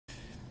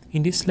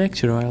In this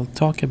lecture, I'll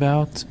talk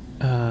about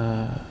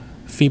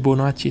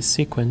Fibonacci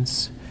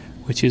sequence,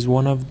 which is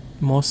one of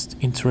most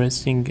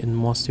interesting and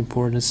most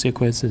important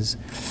sequences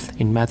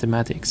in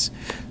mathematics.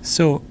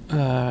 So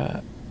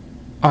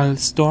I'll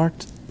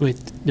start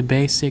with the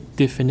basic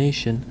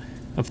definition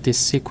of this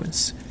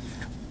sequence.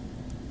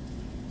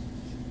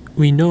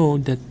 We know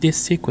that this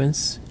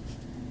sequence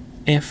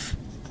f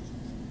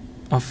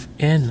of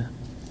n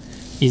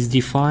is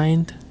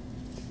defined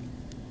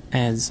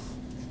as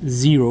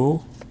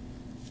 0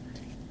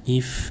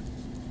 if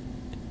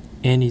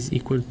n is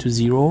equal to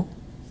 0,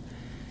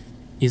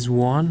 is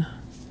 1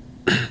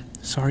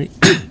 sorry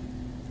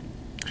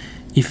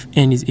if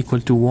n is equal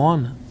to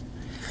 1,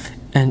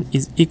 and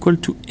is equal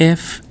to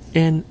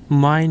fn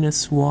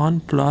minus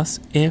 1 plus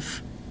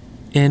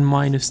fn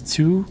minus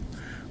 2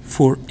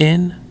 for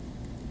n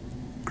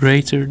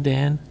greater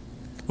than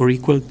or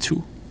equal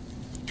to.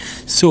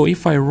 So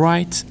if I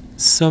write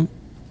some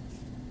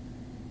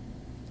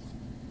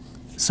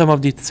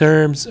of the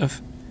terms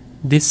of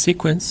this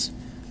sequence,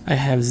 I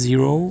have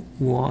 0,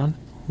 1,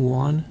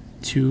 1,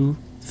 2,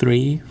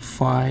 3,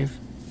 5,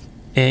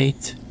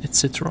 8,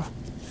 etc.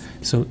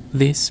 So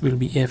this will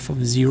be f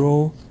of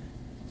 0,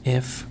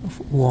 f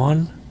of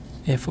 1,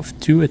 f of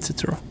 2,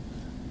 etc.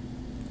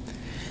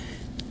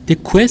 The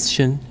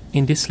question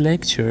in this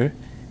lecture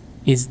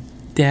is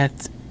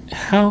that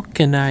how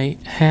can I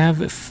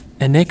have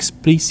an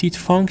explicit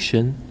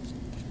function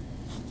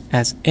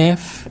as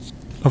f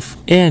of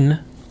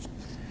n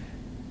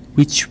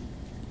which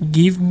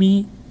give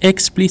me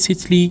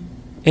explicitly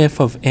f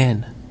of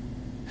n?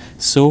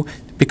 So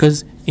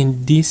because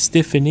in this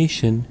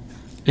definition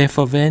f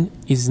of n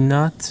is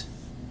not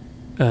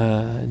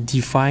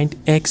defined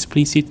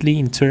explicitly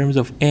in terms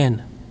of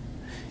n,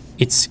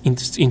 it's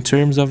in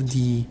terms of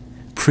the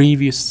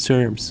previous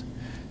terms.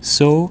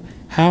 So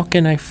how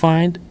can I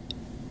find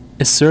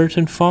a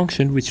certain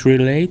function which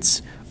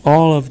relates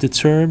all of the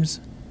terms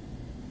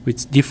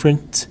with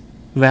different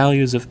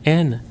values of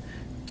n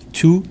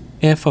to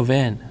f of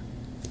n?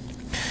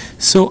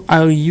 So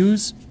I'll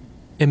use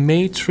a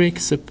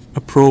matrix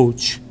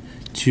approach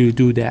to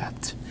do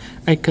that.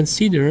 I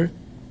consider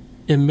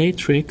a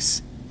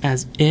matrix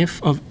as f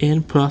of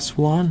n plus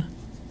 1,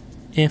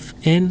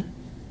 fn,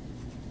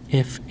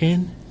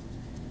 fn,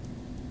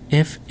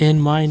 fn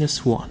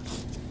minus 1.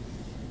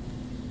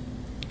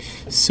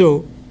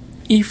 So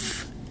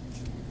if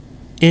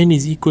n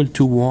is equal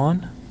to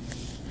 1,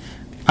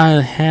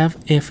 I'll have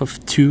f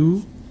of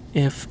 2,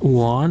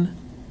 f1,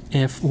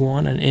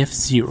 f1, and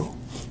f0.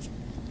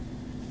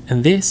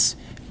 And this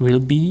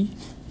will be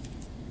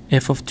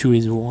f of 2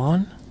 is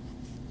 1,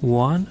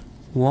 1,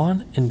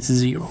 1, and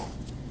 0.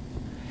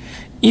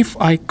 If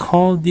I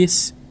call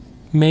this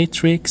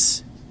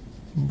matrix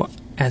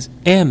as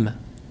M,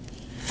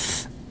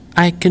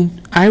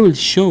 I will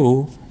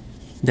show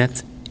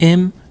that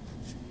M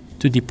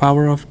to the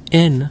power of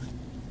n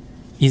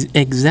is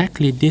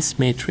exactly this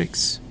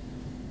matrix,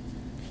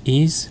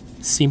 is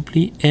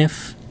simply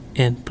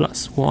fn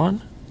plus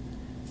 1,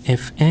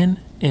 fn,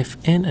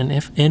 fn, and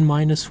fn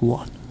minus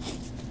 1.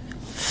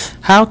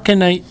 How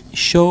can I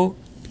show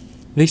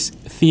this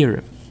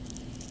theorem?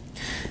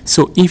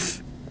 So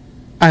if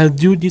I'll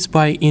do this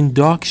by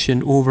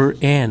induction over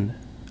n,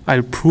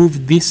 I'll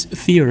prove this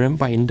theorem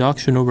by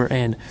induction over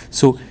n.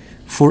 So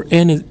for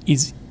n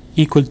is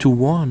equal to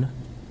 1,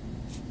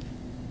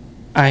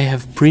 I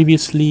have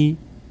previously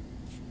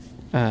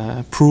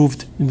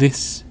proved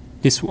this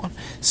one.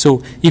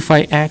 So if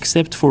I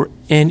accept for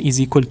n is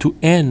equal to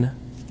n,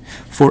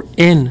 for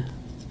n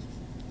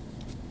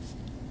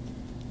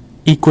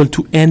equal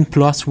to n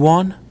plus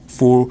 1,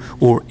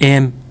 or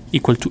m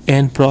equal to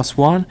n plus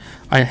 1,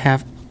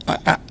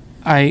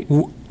 I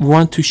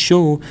want to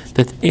show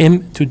that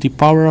m to the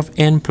power of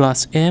n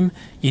plus m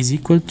is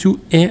equal to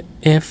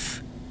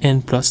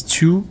fn plus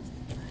 2,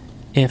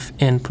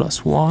 fn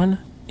plus 1,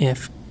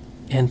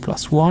 fn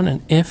plus 1,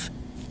 and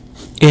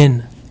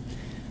fn.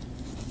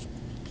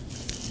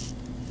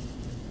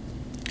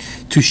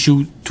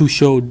 To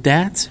show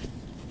that,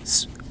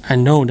 I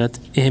know that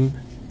m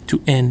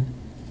to n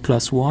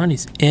plus 1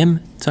 is m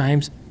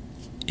times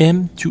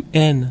m to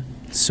n.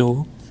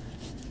 So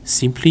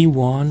simply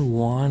 1,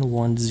 1,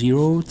 1,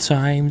 0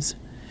 times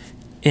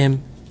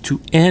m to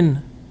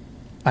n.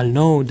 I'll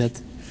know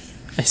that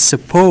I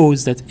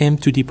suppose that m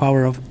to the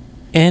power of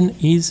n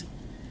is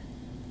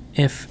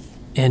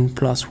fn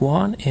plus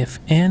 1,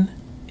 fn,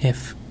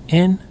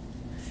 fn,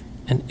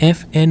 and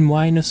fn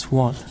minus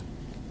 1.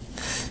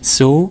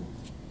 So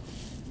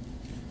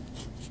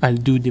I'll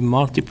do the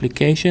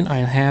multiplication.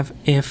 I'll have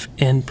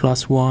fn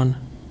plus 1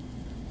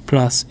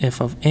 plus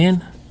f of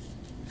n,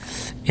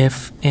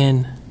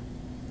 fn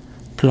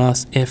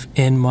plus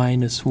fn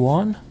minus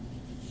 1,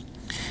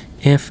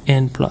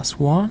 fn plus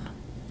 1,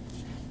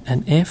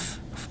 and f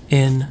of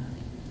n.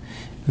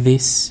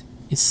 This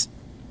is,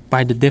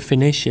 by the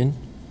definition,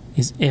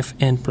 is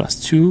fn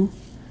plus 2.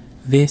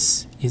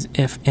 This is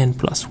fn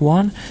plus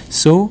 1.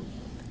 So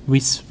we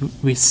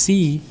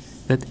see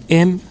that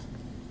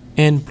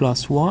mn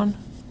plus 1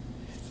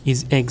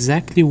 is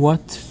exactly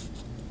what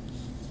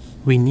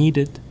we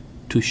needed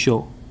to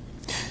show.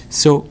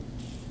 So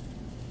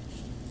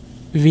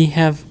we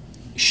have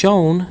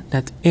shown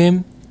that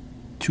m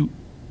to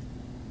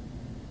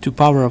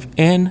power of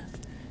n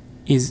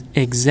is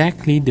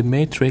exactly the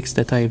matrix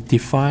that I have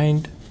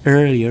defined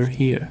earlier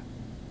here.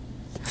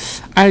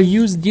 I'll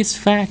use this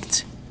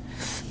fact,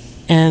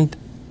 and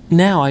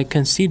now I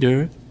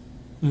consider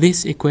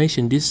this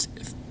equation, this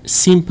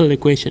simple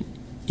equation.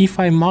 If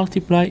I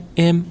multiply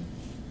m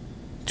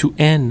to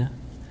n,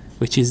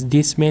 which is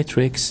this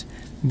matrix,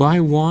 by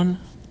 1,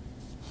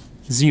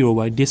 0,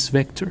 by this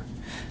vector,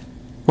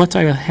 what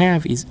I will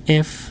have is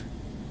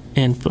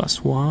fn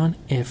plus 1,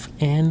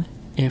 fn,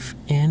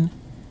 fn,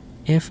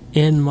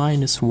 fn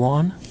minus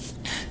 1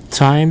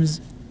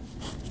 times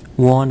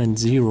 1 and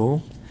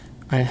 0.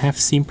 I have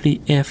simply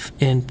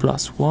fn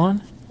plus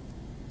 1,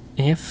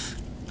 f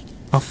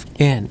of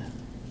n.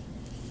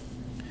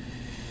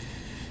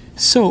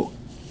 So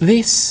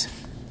this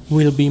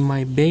will be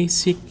my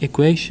basic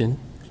equation,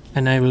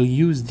 and I will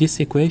use this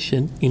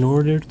equation in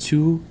order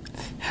to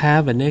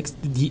have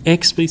the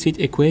explicit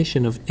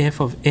equation of f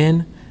of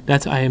n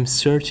that I am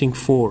searching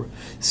for.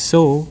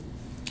 So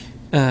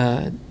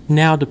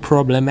now the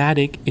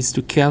problematic is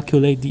to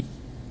calculate the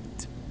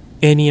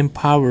NEM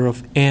power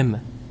of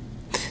m.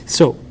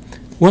 So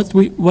what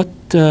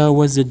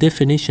was the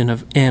definition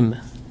of m?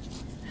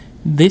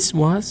 This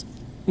was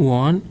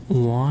 1,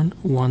 1,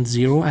 1,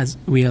 0, as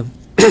we have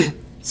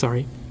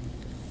sorry,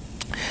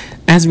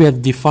 as we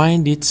have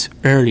defined it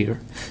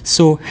earlier.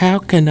 So how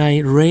can I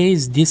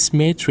raise this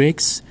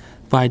matrix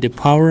by the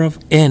power of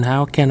n?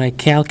 How can I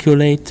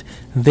calculate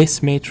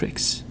this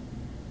matrix?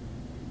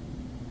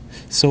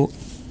 So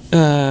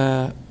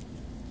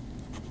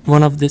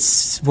one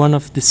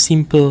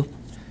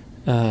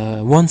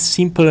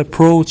simple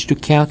approach to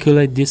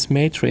calculate this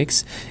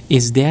matrix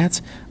is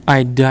that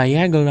I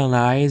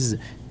diagonalize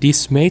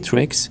this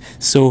matrix.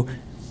 So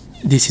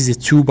this is a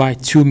 2 by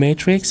 2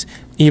 matrix.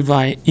 If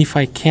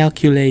I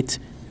calculate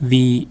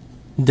the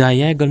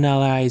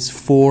diagonalized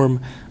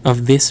form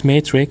of this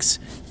matrix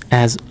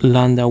as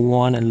lambda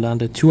 1 and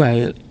lambda 2,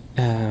 I'll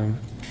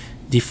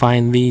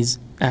define these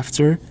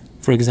after.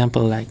 For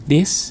example, like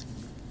this,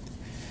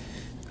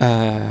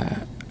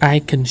 I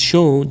can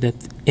show that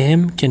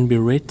m can be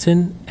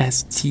written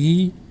as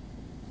t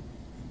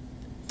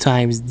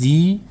times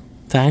d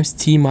times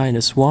t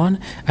minus 1,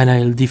 and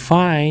I'll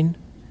define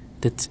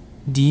that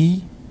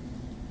d,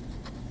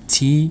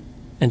 t,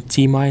 and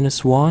t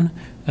minus 1,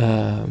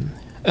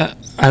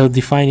 I'll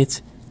define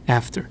it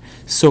after.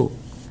 So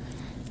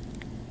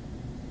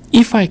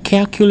if I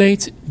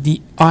calculate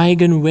the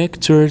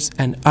eigenvectors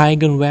and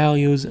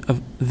eigenvalues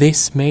of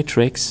this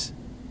matrix,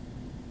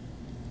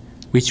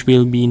 which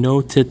will be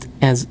noted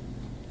as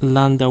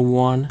lambda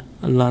 1,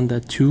 lambda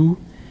 2,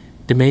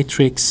 the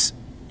matrix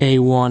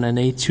A1 and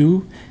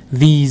A2,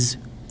 these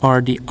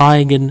are the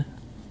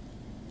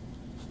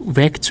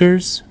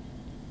eigenvectors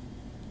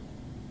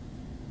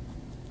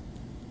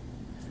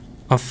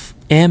of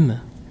m,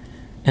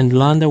 and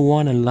lambda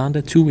 1 and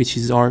lambda 2,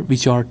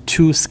 which are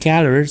two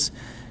scalars,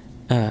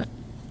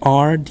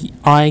 are the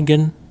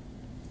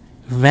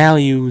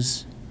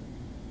eigenvalues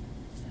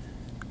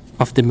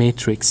of the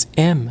matrix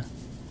M.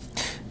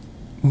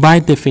 By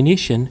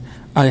definition,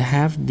 I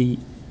have the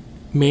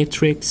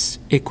matrix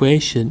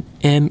equation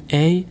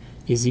MA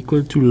is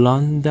equal to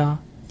lambda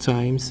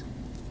times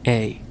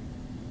A.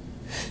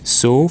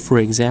 So, for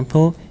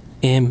example,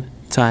 M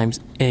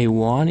times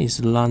A1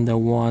 is lambda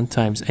 1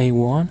 times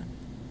A1.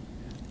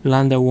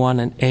 Lambda 1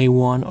 and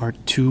A1 are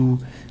two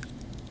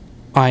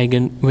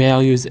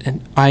eigenvalues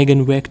and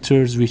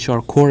eigenvectors which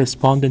are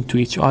correspondent to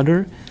each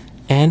other,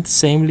 and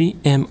samely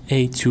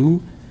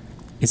MA2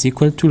 is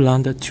equal to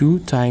lambda 2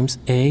 times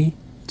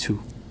A2.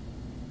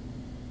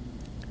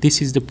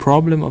 This is the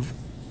problem of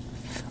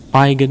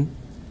eigenvalue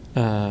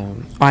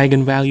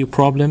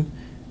problem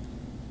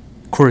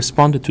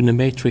correspondent to the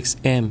matrix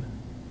M.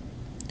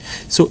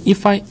 So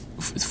if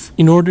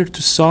in order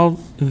to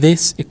solve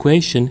this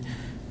equation,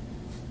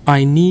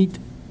 I need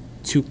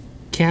to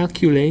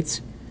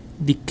calculate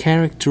the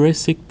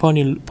characteristic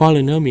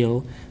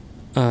polynomial,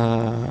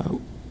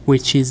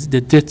 which is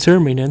the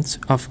determinant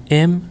of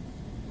m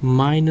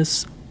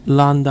minus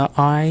lambda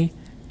I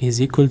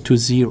is equal to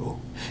 0.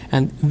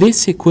 And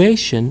this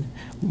equation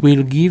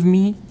will give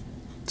me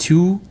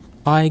two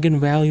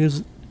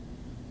eigenvalues,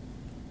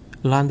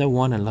 lambda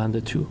 1 and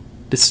lambda 2.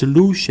 The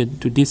solution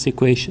to this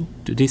equation,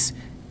 to this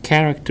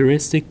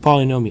characteristic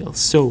polynomial.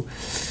 So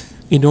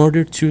in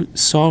order to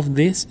solve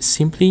this,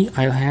 simply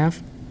I'll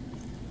have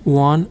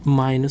 1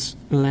 minus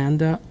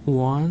lambda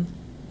 1,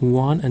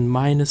 1, and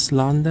minus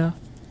lambda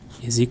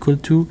is equal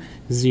to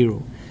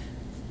 0.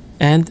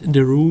 And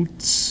the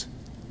roots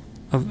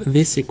of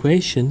this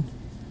equation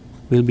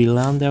will be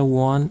lambda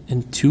 1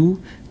 and 2,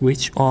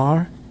 which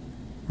are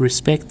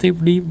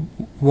respectively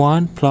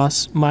 1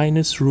 plus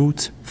minus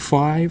root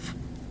 5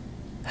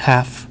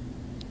 half.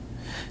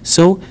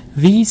 So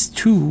these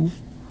two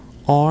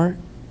are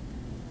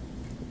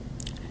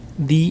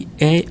the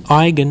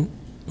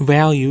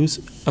eigenvalues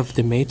of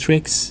the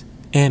matrix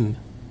M.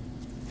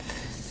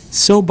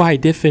 So by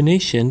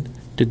definition,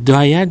 the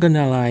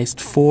diagonalized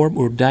form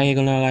or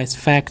diagonalized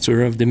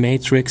factor of the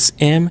matrix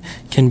M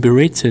can be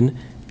written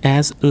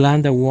as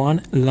lambda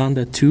 1,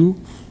 lambda 2,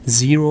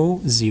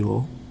 0,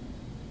 0.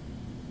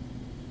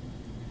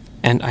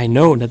 And I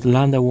know that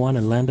lambda 1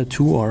 and lambda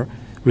 2 are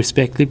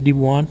respectively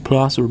 1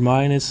 plus or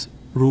minus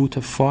root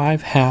of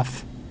 5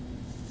 half.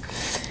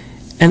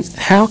 And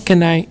how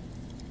can I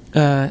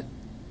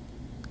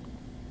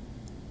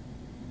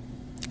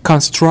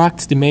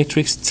construct the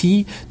matrix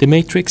T? The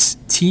matrix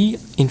T,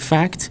 in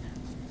fact,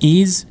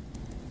 is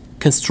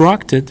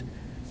constructed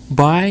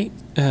by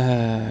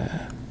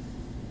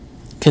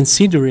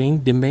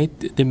considering the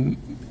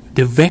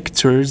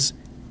vectors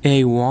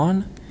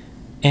A1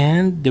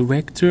 and the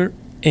vector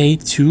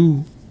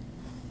A2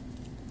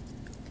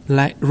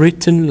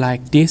 written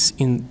like this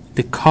in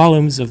the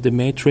columns of the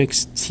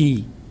matrix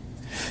T.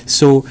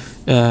 So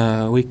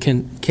we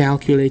can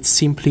calculate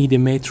simply the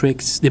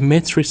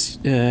matrices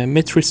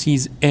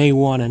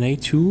A1 and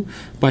A2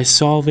 by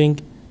solving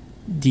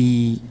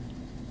the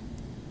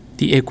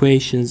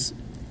equations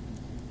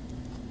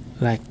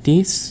like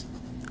this,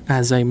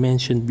 as I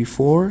mentioned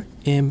before,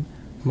 M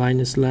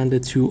minus lambda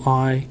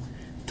 2I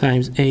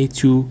times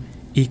A2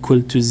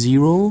 equal to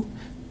 0.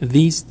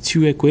 These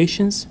two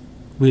equations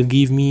will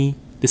give me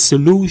the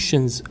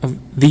solutions of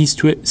these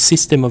two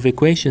system of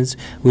equations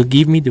will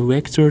give me the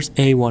vectors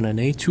A1 and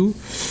A2,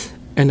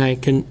 and I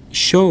can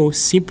show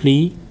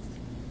simply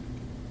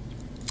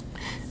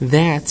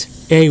that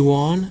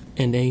A1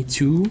 and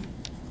A2,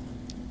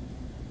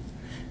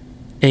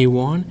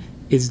 A1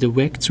 is the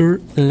vector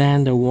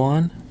lambda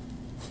 1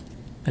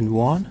 and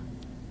 1,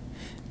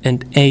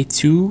 and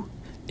A2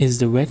 is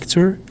the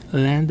vector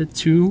lambda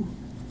 2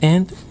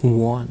 and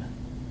 1.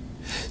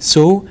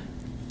 So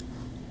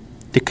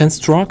the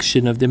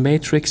construction of the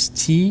matrix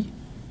T,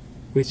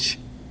 which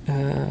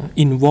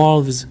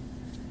involves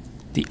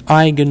the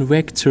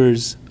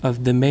eigenvectors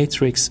of the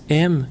matrix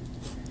M,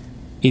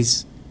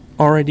 is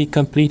already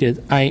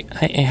completed. I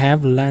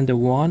have lambda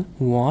 1,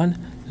 1,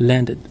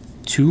 lambda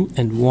 2,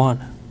 and 1.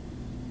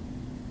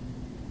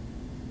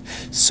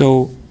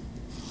 So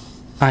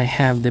I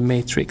have the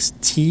matrix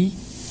T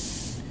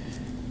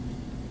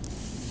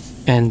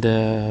and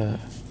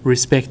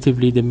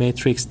respectively the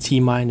matrix T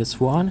minus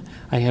 1.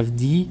 I have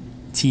D,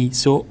 T.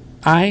 So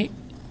I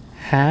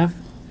have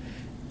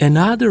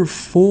another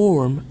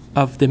form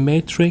of the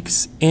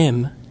matrix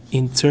M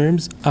in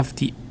terms of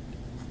the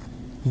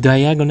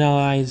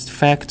diagonalized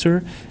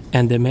factor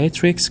and the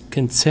matrix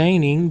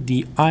containing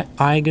the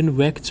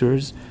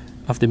eigenvectors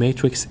of the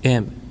matrix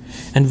M.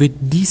 And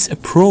with this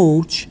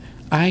approach,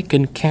 I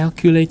can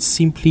calculate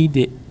simply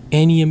the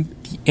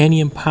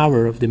NEM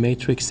power of the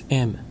matrix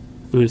M.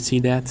 We'll see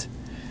that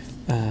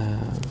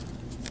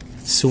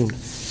soon.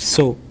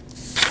 So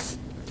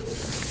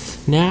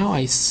now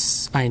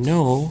I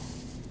know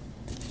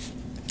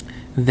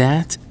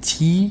that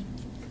T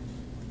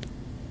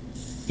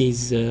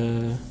is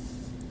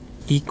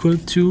equal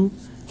to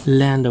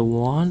lambda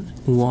 1,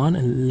 1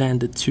 and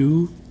lambda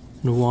 2,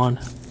 1.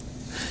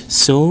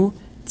 So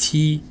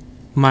T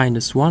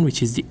minus 1,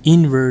 which is the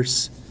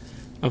inverse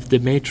of the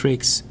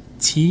matrix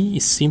T,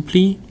 is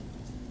simply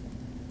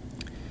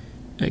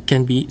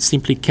can be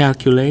simply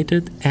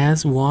calculated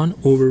as 1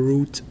 over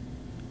root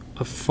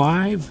of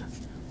 5,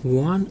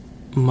 1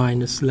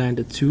 minus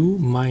lambda 2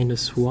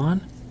 minus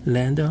 1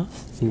 lambda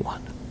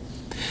 1.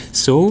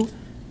 So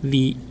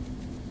the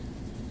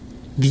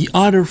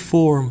other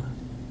form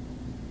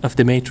of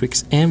the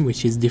matrix M,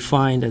 which is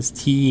defined as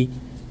T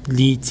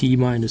dt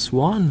minus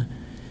 1,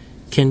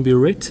 can be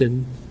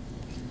written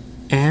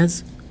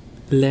as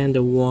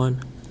lambda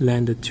 1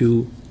 lambda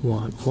 2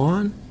 1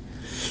 1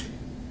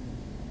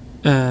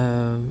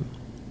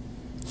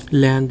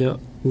 lambda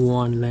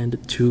 1 lambda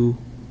 2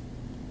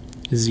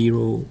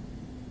 0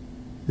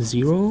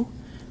 0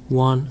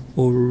 1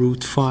 over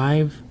root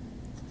 5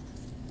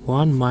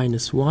 1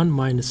 minus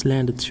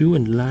lambda 2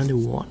 and lambda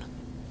 1.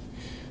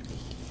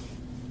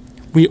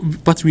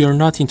 But we are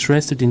not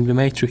interested in the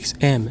matrix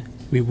M.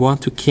 We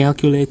want to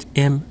calculate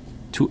M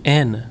to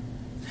N.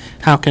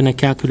 How can I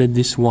calculate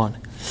this one?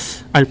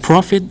 I'll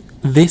profit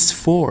this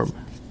form.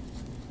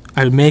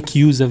 I'll make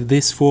use of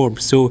this form.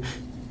 So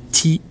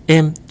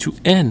Tm to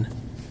N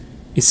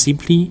is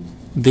simply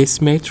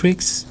this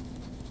matrix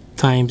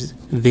times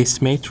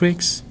this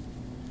matrix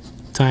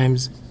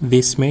times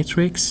this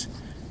matrix,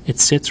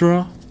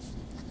 etc.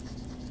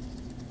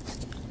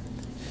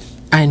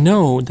 I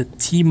know that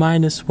T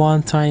minus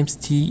 1 times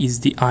T is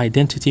the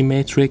identity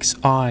matrix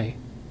I.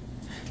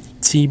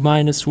 T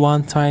minus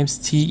 1 times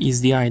T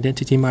is the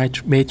identity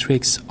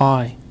matrix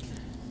I.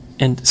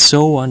 And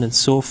so on and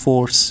so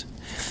forth.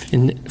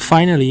 And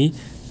finally,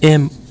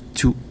 M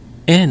to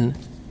N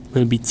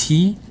will be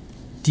T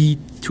D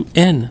to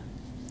N.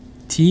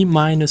 T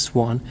minus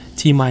 1.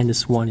 T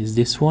minus 1 is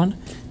this one.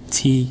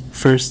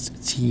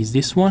 First T is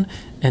this one.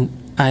 And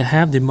I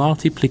have the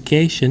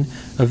multiplication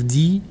of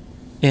D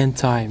n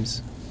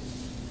times.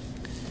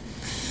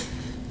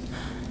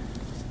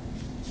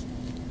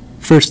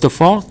 First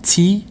of all,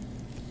 T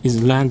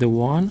is lambda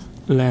 1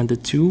 lambda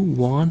 2,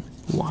 1,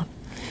 1.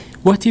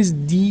 What is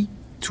D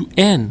to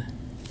N?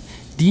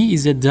 D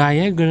is a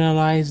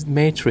diagonalized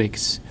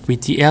matrix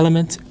with the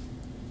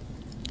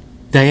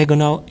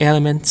diagonal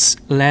elements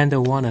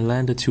lambda 1 and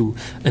lambda 2.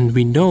 And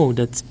we know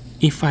that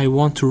if I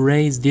want to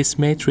raise this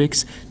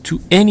matrix to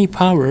any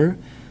power,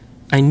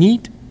 I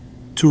need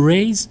to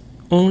raise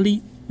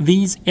only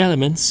these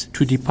elements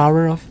to the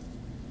power of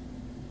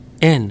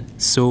n.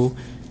 So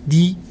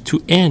D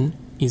to N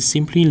is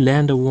simply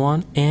lambda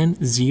 1 n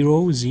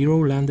 0 0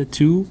 lambda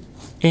 2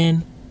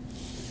 n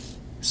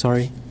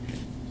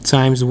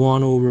times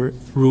 1 over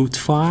root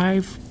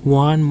 5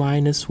 1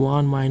 minus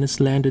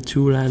lambda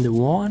 2 lambda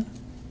 1.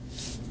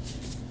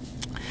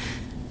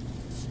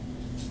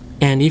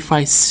 And if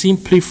I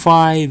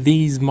simplify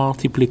these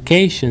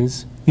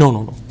multiplications,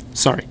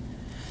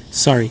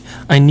 sorry,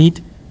 I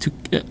need to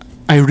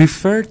I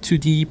refer to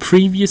the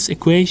previous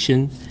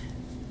equation.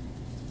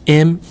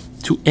 M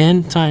to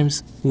n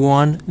times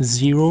 1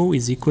 0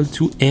 is equal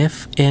to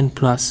fn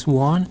plus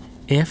 1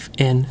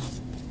 fn.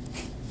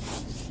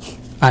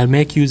 I'll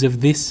make use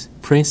of this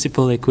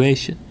principal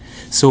equation.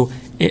 So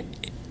I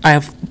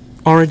have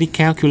already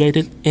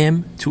calculated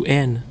m to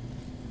n.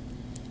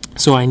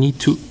 So I need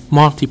to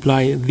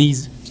multiply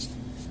this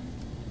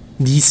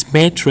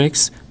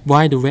matrix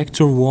by the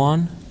vector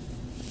 1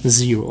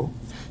 0.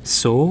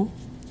 So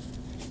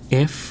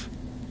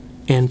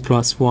fn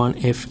plus 1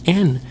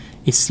 fn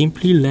is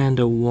simply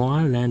lambda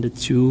 1 lambda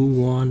 2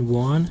 1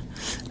 1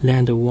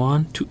 lambda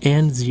 1 to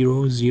n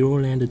 0 0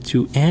 lambda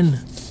 2 n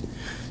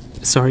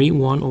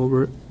 1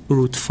 over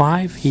root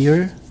 5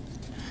 here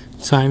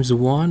times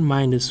 1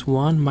 minus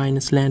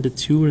lambda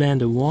 2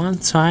 lambda 1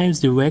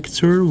 times the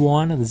vector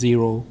 1 and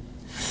 0.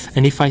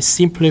 And if I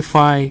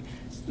simplify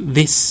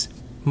this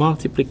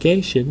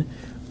multiplication,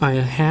 I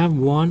have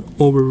 1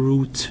 over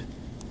root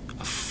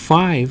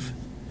 5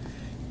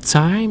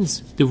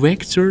 times the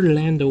vector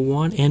lambda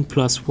 1 n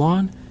plus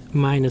 1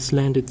 minus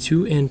lambda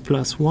 2 n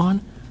plus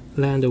 1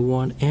 lambda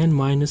 1 n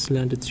minus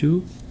lambda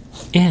 2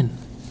 n.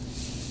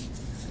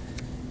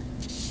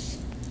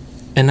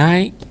 And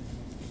I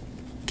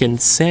can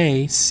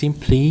say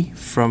simply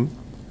from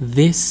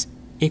this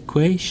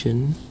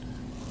equation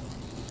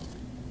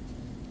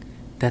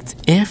that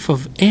f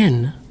of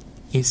n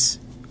is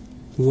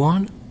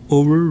 1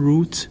 over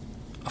root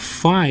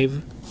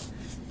 5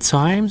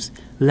 times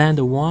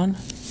lambda 1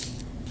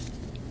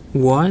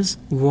 was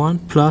 1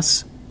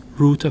 plus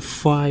root of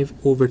 5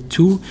 over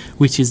 2,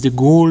 which is the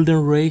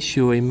golden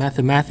ratio in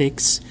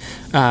mathematics.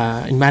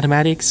 In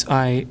mathematics,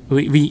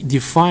 we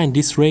define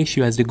this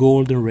ratio as the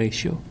golden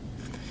ratio,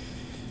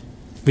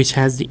 which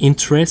has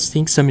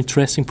some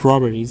interesting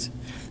properties.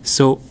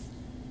 So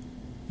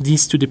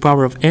this to the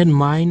power of n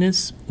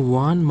minus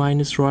 1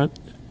 minus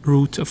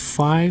root of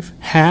 5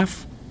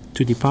 half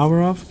to the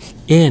power of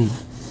n.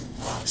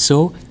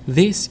 So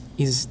this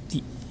is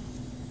the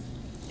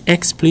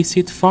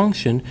explicit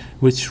function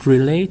which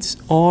relates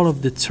all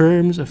of the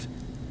terms of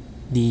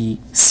the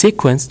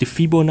sequence, the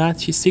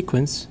Fibonacci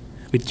sequence,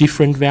 with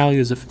different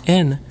values of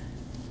n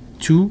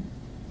to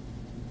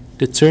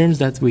the terms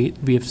that we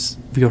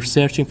are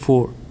searching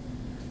for.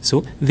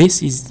 So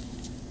this is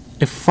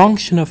a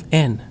function of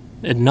n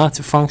and not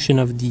a function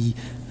of the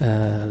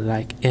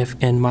like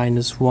fn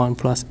minus 1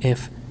 plus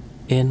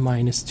fn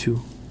minus 2.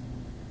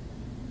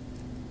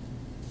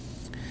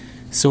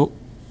 So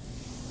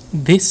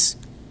this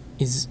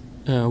is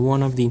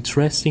one of the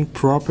interesting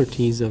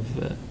properties of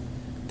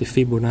the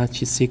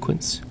Fibonacci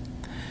sequence.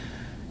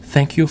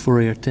 Thank you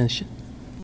for your attention.